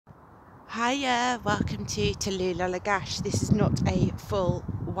Hiya, welcome to Tallulah Ghash. This is not a full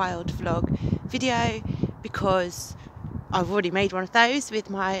wild vlog video because I've already made one of those with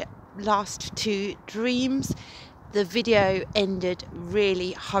my last two dreams. The video ended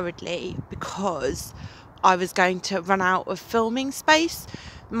really hurriedly because I was going to run out of filming space.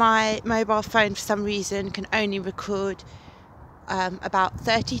 My mobile phone for some reason can only record about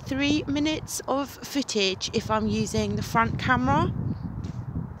 33 minutes of footage if I'm using the front camera.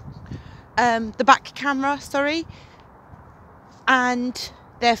 The back camera, sorry, and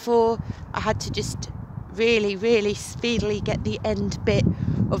therefore I had to just really speedily get the end bit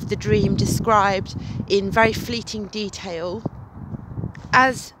of the dream described in very fleeting detail.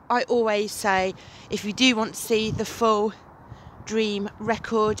 As I always say, if you do want to see the full dream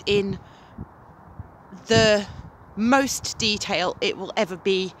record in the most detail it will ever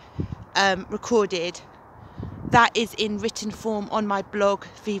be recorded, that is in written form on my blog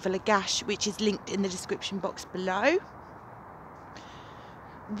VIVA Ghash, which is linked in the description box below.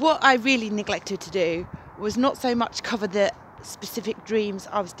 What I really neglected to do was not so much cover the specific dreams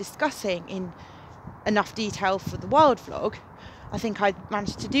I was discussing in enough detail for the wild vlog. I think I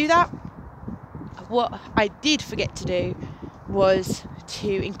managed to do that. What I did forget to do was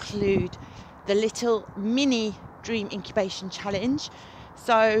to include the little mini dream incubation challenge.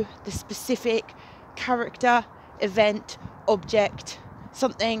 So the specific character, event, object,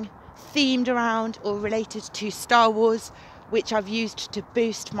 something themed around or related to Star Wars, which I've used to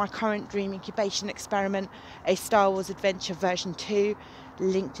boost my current dream incubation experiment, a Star Wars Adventure version 2,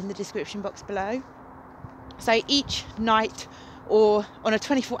 linked in the description box below. So each night, or on a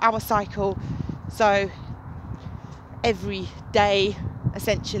 24-hour cycle, so every day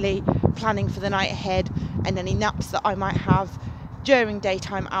essentially, planning for the night ahead and any naps that I might have during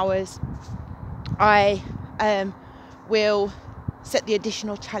daytime hours, I will set the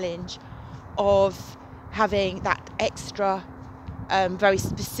additional challenge of having that extra very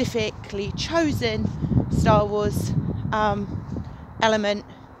specifically chosen Star Wars element,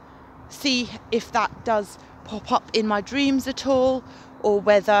 see if that does pop up in my dreams at all, or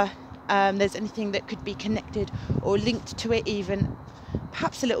whether there's anything that could be connected or linked to it, even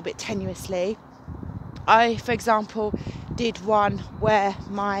perhaps a little bit tenuously. I, for example, did one where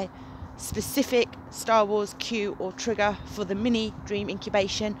my specific Star Wars cue or trigger for the mini dream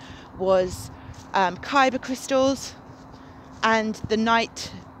incubation was kyber crystals, and the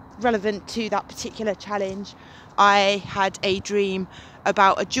night relevant to that particular challenge I had a dream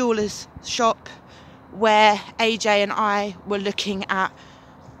about a jeweller's shop where AJ and I were looking at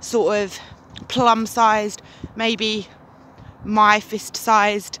sort of plum-sized, maybe my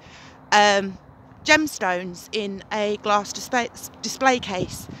fist-sized gemstones in a glass display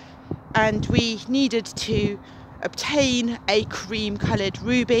case, and we needed to obtain a cream-coloured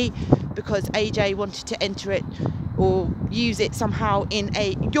ruby because AJ wanted to enter it or use it somehow in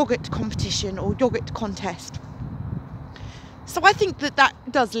a yogurt competition or yogurt contest. So I think that that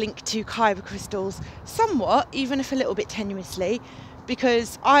does link to kyber crystals somewhat, even if a little bit tenuously,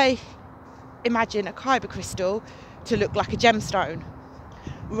 because I imagine a kyber crystal to look like a gemstone,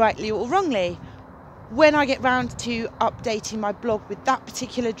 rightly or wrongly. When I get round to updating my blog with that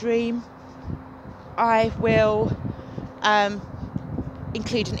particular dream, I will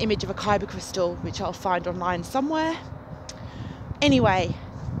include an image of a kyber crystal, which I'll find online somewhere. Anyway,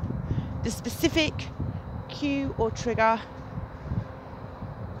 the specific cue or trigger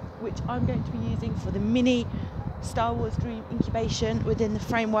which I'm going to be using for the mini Star Wars dream incubation within the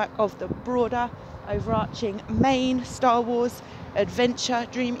framework of the broader overarching main Star Wars adventure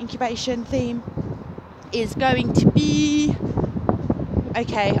dream incubation theme is going to be,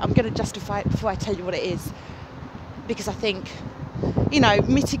 okay, I'm going to justify it before I tell you what it is, because I think,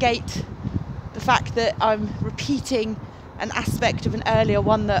 mitigate the fact that I'm repeating an aspect of an earlier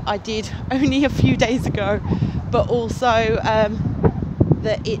one that I did only a few days ago, but also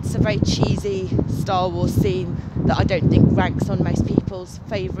that it's a very cheesy Star Wars scene that I don't think ranks on most people's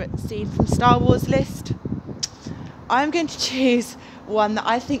favourite scene from Star Wars list. I'm going to choose one that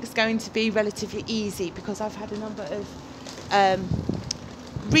I think is going to be relatively easy because I've had a number of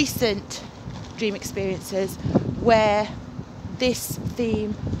recent dream experiences where this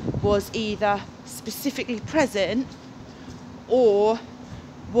theme was either specifically present or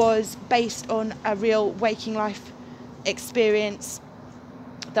was based on a real waking life experience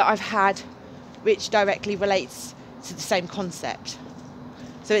that I've had, which directly relates to the same concept.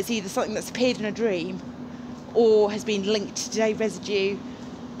 So it's either something that's appeared in a dream or has been linked to a residue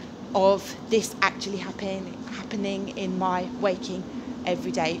of this actually happening in my waking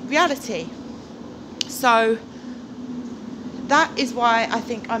everyday reality. So that is why I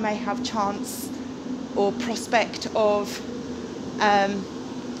think I may have chance or prospect of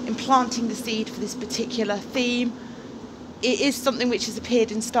implanting the seed for this particular theme. It is something which has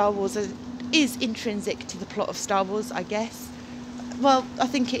appeared in Star Wars, as is intrinsic to the plot of Star Wars, I guess. Well, I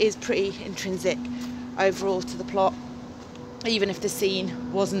think it is pretty intrinsic overall to the plot, even if the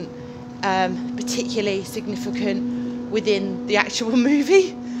scene wasn't particularly significant within the actual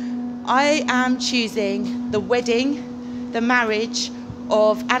movie. I am choosing the wedding, the marriage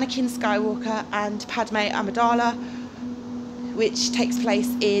of Anakin Skywalker and Padme Amidala, which takes place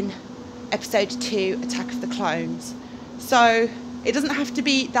in Episode 2, Attack of the Clones. So it doesn't have to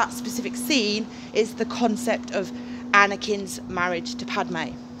be that specific scene, it's the concept of Anakin's marriage to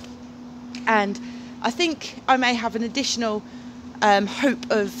Padme. And I think I may have an additional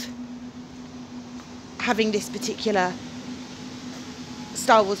hope of having this particular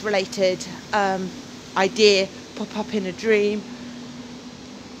Star Wars related idea pop up in a dream.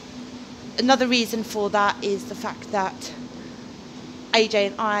 Another reason for that is the fact that AJ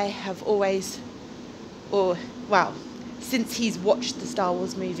and I have always, since he's watched the Star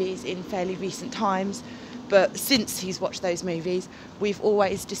Wars movies in fairly recent times, but since he's watched those movies, we've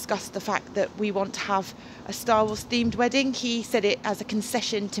always discussed the fact that we want to have a Star Wars themed wedding. He said it as a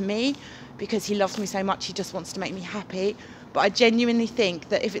concession to me because he loves me so much, he just wants to make me happy. But I genuinely think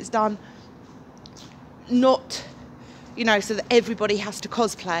that if it's done not, so that everybody has to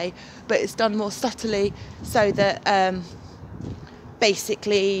cosplay, but it's done more subtly so that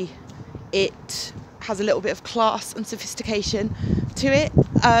basically it has a little bit of class and sophistication to it.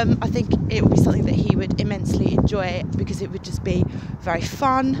 I think it would be something that he would immensely enjoy because it would just be very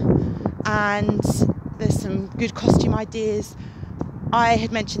fun, and there's some good costume ideas. I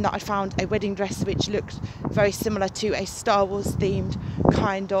had mentioned that I found a wedding dress which looked very similar to a Star Wars themed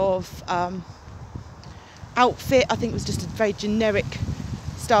kind of outfit. I think it was just a very generic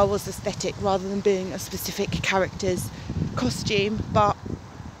Star Wars aesthetic rather than being a specific character's costume, but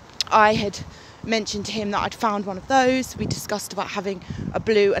I had mentioned to him that I'd found one of those. We discussed about having a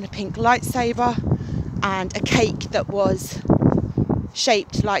blue and a pink lightsaber and a cake that was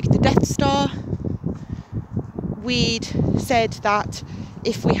shaped like the Death Star. We'd said that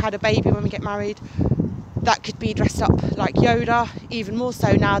if we had a baby when we get married, that could be dressed up like Yoda, even more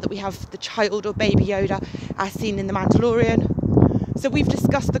so now that we have the child or baby Yoda as seen in The Mandalorian. So we've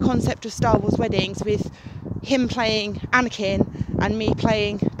discussed the concept of Star Wars weddings with him playing Anakin and me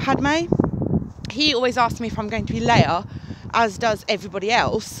playing Padme. He always asks me if I'm going to be Leia, as does everybody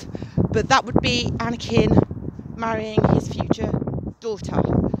else, but that would be Anakin marrying his future daughter,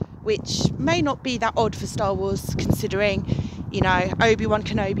 which may not be that odd for Star Wars, considering, Obi-Wan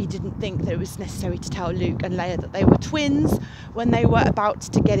Kenobi didn't think that it was necessary to tell Luke and Leia that they were twins when they were about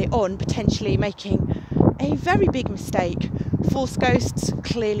to get it on, potentially making a very big mistake. Force ghosts,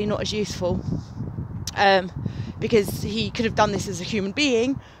 clearly not as useful, because he could have done this as a human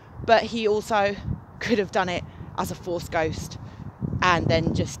being, but he also could have done it as a Force ghost and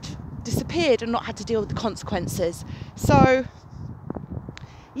then just disappeared and not had to deal with the consequences. So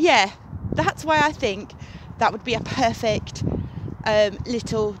yeah, that's why I think that would be a perfect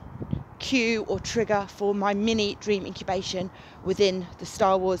little cue or trigger for my mini dream incubation within the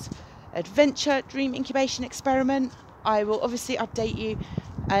Star Wars Adventure Dream Incubation Experiment. I will obviously update you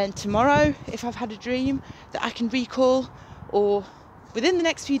tomorrow if I've had a dream that I can recall, or within the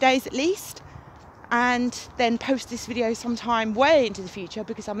next few days at least, and then post this video sometime way into the future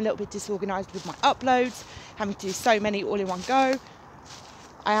because I'm a little bit disorganised with my uploads, having to do so many all in one go.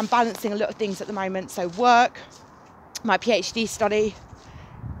 I am balancing a lot of things at the moment, so work, my PhD study,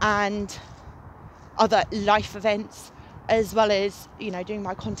 and other life events, as well as, doing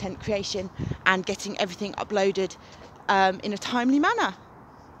my content creation and getting everything uploaded in a timely manner.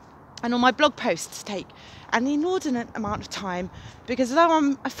 And all my blog posts take an inordinate amount of time because although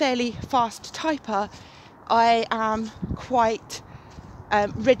I'm a fairly fast typer, I am quite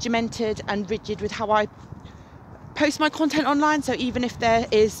regimented and rigid with how I post my content online. So even if there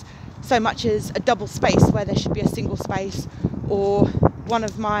is so much as a double space where there should be a single space, or one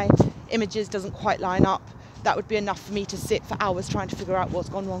of my images doesn't quite line up, that would be enough for me to sit for hours trying to figure out what's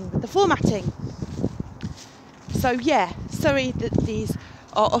gone wrong with the formatting. So yeah, sorry that these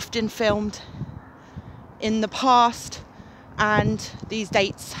are often filmed in the past and these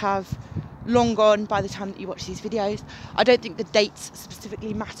dates have long gone by the time that you watch these videos. I don't think the dates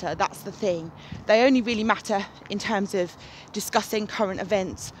specifically matter, that's the thing. They only really matter in terms of discussing current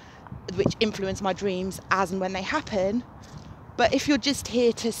events which influence my dreams as and when they happen. But if you're just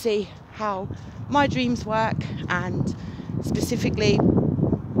here to see how my dreams work and specifically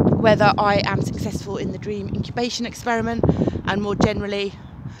whether I am successful in the dream incubation experiment, and more generally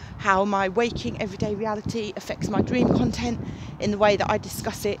how my waking everyday reality affects my dream content in the way that I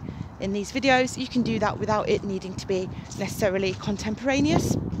discuss it in these videos. You can do that without it needing to be necessarily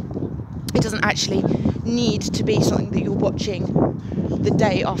contemporaneous. It doesn't actually need to be something that you're watching the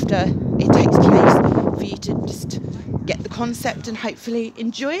day after it takes place for you to just get the concept and hopefully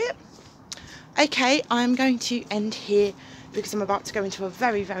enjoy it. Okay, I'm going to end here because I'm about to go into a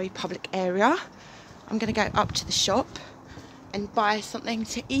very, very public area. I'm going to go up to the shop and buy something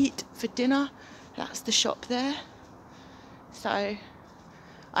to eat for dinner. That's the shop there. So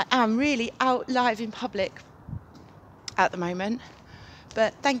I am really out live in public at the moment.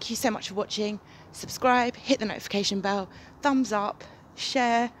 But thank you so much for watching. Subscribe, hit the notification bell, thumbs up,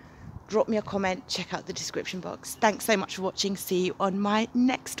 share, drop me a comment, check out the description box. Thanks so much for watching. See you on my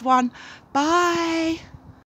next one. Bye.